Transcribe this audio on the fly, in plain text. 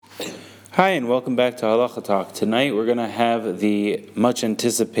Hi, and welcome back to Halacha Talk. Tonight we're going to have the much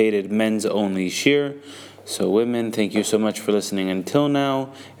anticipated men's only shir. So women, thank you so much for listening until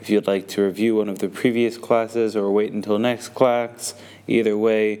now. If you'd like to review one of the previous classes or wait until next class, either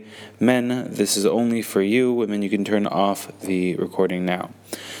way, men, this is only for you. Women, you can turn off the recording now.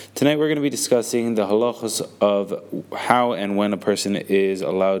 Tonight we're going to be discussing the halachas of how and when a person is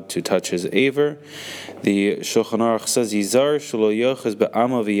allowed to touch his aver. The Shulchan Aruch says, "Yizar shelo yochaz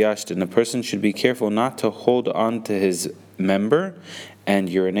be'ama v'yashtin." A person should be careful not to hold on to his member and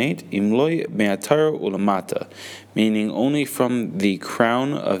urinate, imloi me'atar ulamata, meaning only from the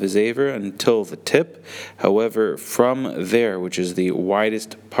crown of his aver until the tip. However, from there, which is the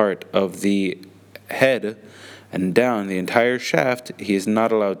widest part of the head, and down the entire shaft, he is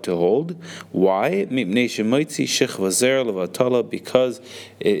not allowed to hold. Why? Because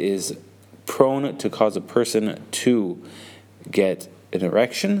it is prone to cause a person to get an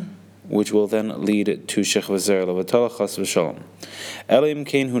erection, which will then lead to shech v'zer levatala chas v'shalom. Elim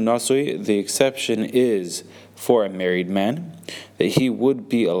kein hu nasui, the exception is for a married man, that he would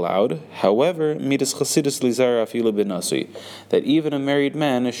be allowed. However, midas chasidus lizar afilu benasui, that even a married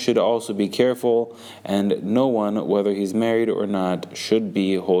man should also be careful, and no one, whether he's married or not, should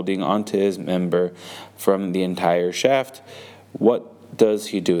be holding onto his member from the entire shaft. What does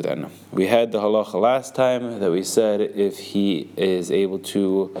he do then? We had the halacha last time that we said if he is able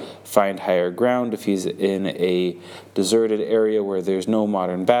to find higher ground, if he's in a deserted area where there's no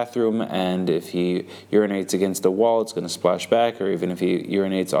modern bathroom, and if he urinates against a wall, it's going to splash back, or even if he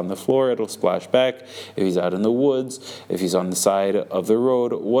urinates on the floor, it'll splash back. If he's out in the woods, if he's on the side of the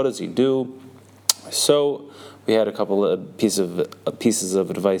road, what does he do? So we had a couple of pieces of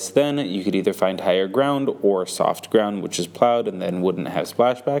advice then. You could either find higher ground or soft ground, which is plowed and then wouldn't have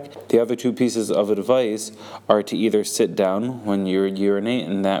splashback. The other two pieces of advice are to either sit down when you urinate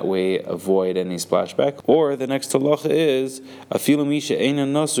and that way avoid any splashback. Or the next halacha is afilu misha eina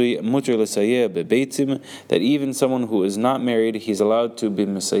nasui mutar l'sayeh bebeitzim, that even someone who is not married, he's allowed to be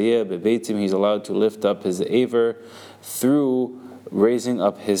misayeh bebeitzim, he's allowed to lift up his aver through raising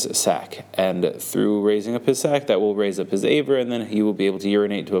up his sack, and through raising up his sack, that will raise up his aver, and then he will be able to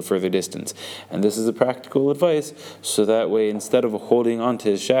urinate to a further distance. And this is a practical advice, so that way, instead of holding onto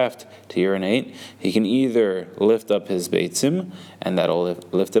his shaft to urinate, he can either lift up his beitzim, and that'll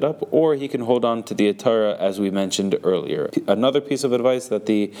lift it up, or he can hold on to the atara, as we mentioned earlier. Another piece of advice that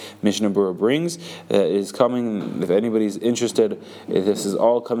the Mishnah Berurah brings is coming, if anybody's interested, this is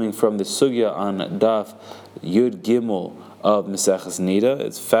all coming from the sugya on Daf Yud Gimel of Maseches Nida.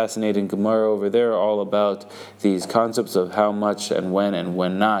 It's fascinating Gemara over there, all about these concepts of how much and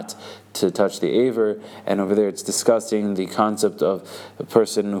when not to touch the aver, and over there it's discussing the concept of a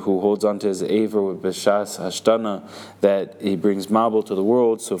person who holds onto his aver with b'shas hashtana, that he brings mabul to the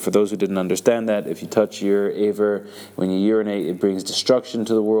world. So for those who didn't understand that, if you touch your aver when you urinate, it brings destruction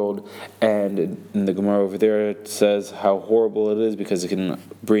to the world. And in the Gemara over there it says how horrible it is, because it can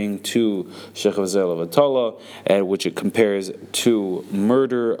bring to shech v'zer levatala, and which it compares to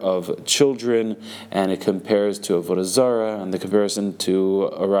murder of children, and it compares to avodah zarah, and the comparison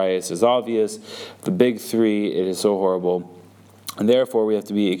to arayos is obvious. The big three, it is so horrible, and therefore we have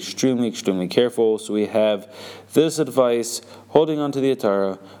to be extremely careful. So we have this advice: holding on to the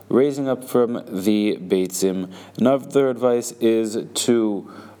atara, raising up from the beitzim. Another advice is to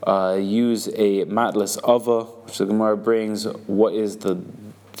use a matlas ava, which the Gemara brings. What is the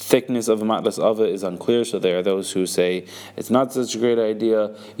thickness of a matlas ava is unclear, so there are those who say it's not such a great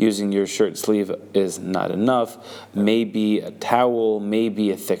idea. Using your shirt sleeve is not enough. Maybe a towel, maybe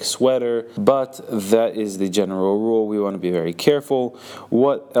a thick sweater, but that is the general rule. We want to be very careful.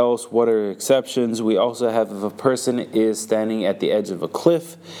 What else? What are exceptions? We also have, if a person is standing at the edge of a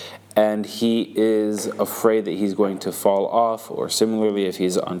cliff and he is afraid that he's going to fall off, or similarly if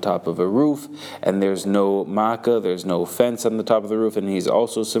he's on top of a roof and there's no makkah, there's no fence on the top of the roof, and he's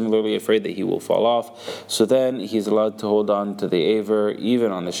also similarly afraid that he will fall off, so then he's allowed to hold on to the aver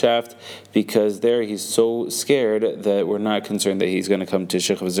even on the shaft, because there he's so scared that we're not concerned that he's going to come to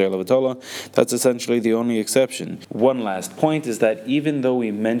shech v'zer levatala. That's essentially the only exception. One last point is that even though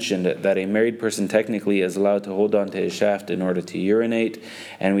we mentioned that a married person technically is allowed to hold on to his shaft in order to urinate,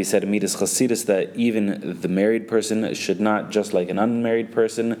 and we said midas chasidus, that even the married person should not, just like an unmarried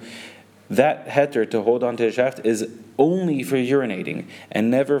person, that heter to hold on to his shaft is only for urinating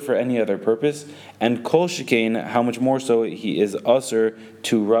and never for any other purpose. And kol shekain, how much more so he is usher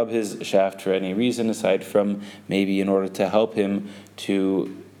to rub his shaft for any reason aside from maybe in order to help him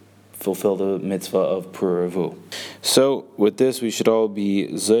to fulfill the mitzvah of puravu. So with this, we should all be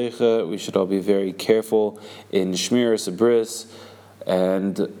zeicha, we should all be very careful in shmiras bris,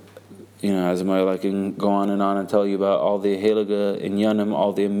 and as a Mohel, I can go on and tell you about all the Heilige Inyanim,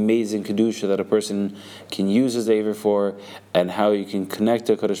 all the amazing Kedusha that a person can use his Aver for, and how you can connect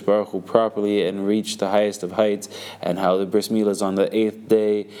to Kadosh Baruch Hu properly and reach the highest of heights, and how the Bris Milah is on the 8th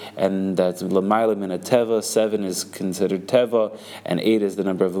day, and that's L'mayla min Teva, 7 is considered Teva, and 8 is the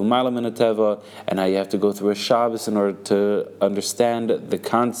number of L'mayla min Teva, and how you have to go through a Shabbos in order to understand the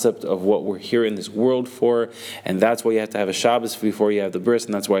concept of what we're here in this world for, and that's why you have to have a Shabbos before you have the bris,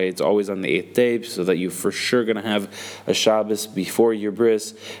 and that's why it's always on the 8th day, so that you're for sure going to have a Shabbos before your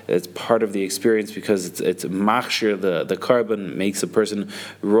bris. It's part of the experience because it's machshir, the carbon makes a person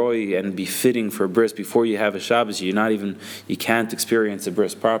roy and befitting for a bris. Before you have a Shabbos, you can't experience a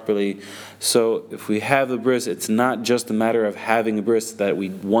bris properly. So if we have a bris, it's not just a matter of having a bris, that we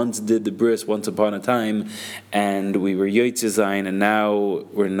once did the bris once upon a time, and we were Yotze Zayin, and now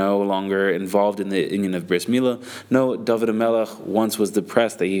we're no longer involved in the union of bris milah. No, David HaMelech once was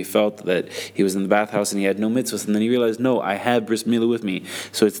depressed that he felt that he was in the bathhouse and he had no mitzvahs, and then he realized, no, I have bris milah with me.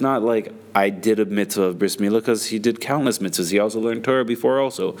 So it's not like I did a mitzvah of bris milah, because he did countless mitzvahs. He also learned Torah before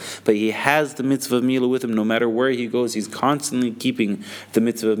also, but he has the mitzvah of milah with him. No matter where he goes, he's constantly keeping the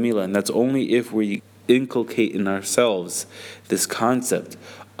mitzvah of milah, and that's only if we inculcate in ourselves this concept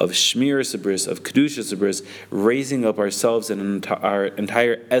of Shmir Sabris, of Kedusha Sabris, raising up ourselves and our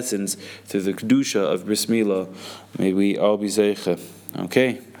entire essence through the Kedusha of Bris Milah. May we all be Zeicha.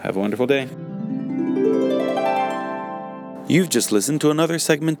 Okay, have a wonderful day. You've just listened to another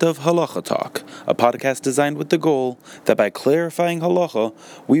segment of Halacha Talk, a podcast designed with the goal that by clarifying Halacha,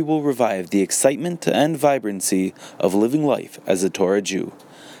 we will revive the excitement and vibrancy of living life as a Torah Jew.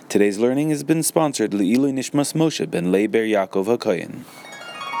 Today's learning has been sponsored Le'ilui Nishmas Moshe ben Leber Yaakov HaKoyen.